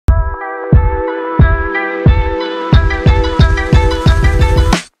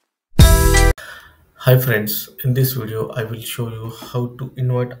Hi friends, in this video I will show you how to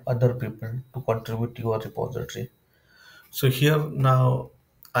invite other people to contribute to your repository. So here now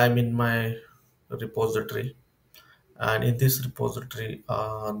I'm in my repository, and in this repository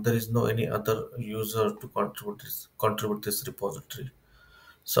there is no any other user to contribute this repository.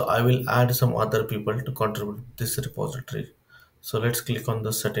 So I will add some other people to contribute this repository. So let's click on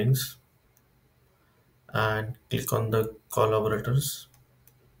the settings and click on the collaborators.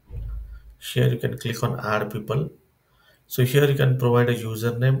 Here you can click on add people. So here you can provide a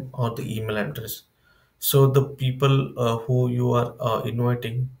username or the email address. So the people who you are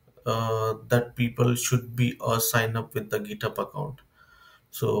inviting, that people should be sign up with the GitHub account.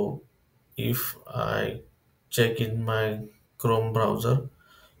 So if I check in my Chrome browser,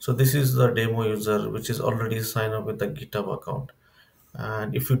 so this is the demo user which is already signed up with the GitHub account.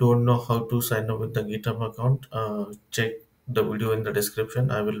 And if you don't know how to sign up with the GitHub account, check the video in the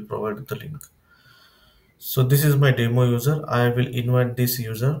description. I will provide the link. So this is my demo user. I will invite this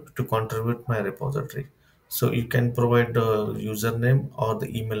user to contribute my repository. So you can provide the username or the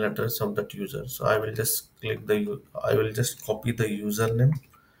email address of that user. So I will just I will just copy the username,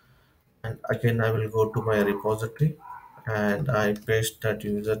 and again I will go to my repository and I paste that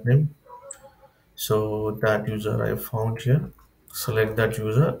username. So that user I found here, select that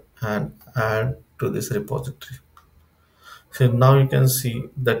user and add to this repository. So now you can see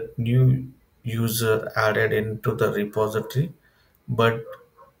that new user added into the repository, but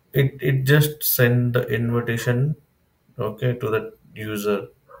it just send the invitation, okay, to the user.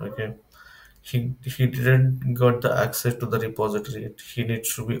 Okay, he didn't got the access to the repository. He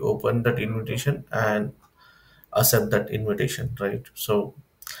needs to be open that invitation and accept that invitation, right? So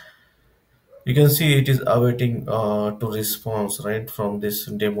you can see it is awaiting to response, right, from this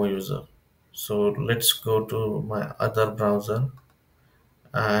demo user. So let's go to my other browser,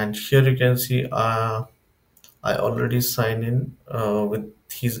 and here you can see I already signed in with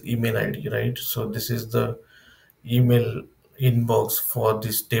his email ID, right? So this is the email inbox for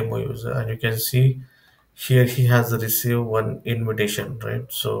this demo user, and you can see here he has received one invitation, right?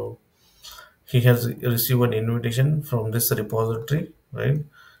 So he has received an invitation from this repository, right?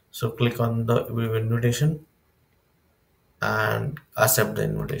 So click on the view invitation and accept the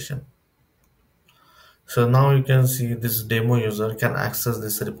invitation. So now you can see this demo user can access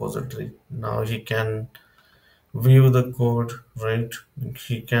this repository. Now he can view the code, right?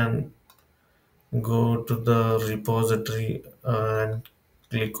 He can go to the repository and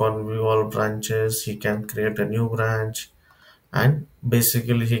click on view all branches. He can create a new branch, and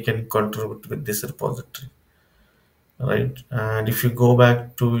basically he can contribute with this repository, right? And if you go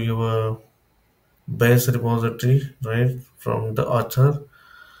back to your base repository, right, from the author,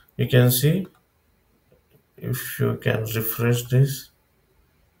 you can see, if you can refresh this,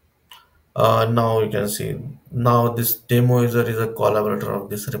 now you can see now this demo user is a collaborator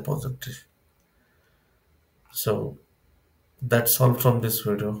of this repository. So that's all from this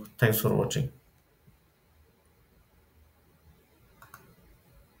video. Thanks for watching.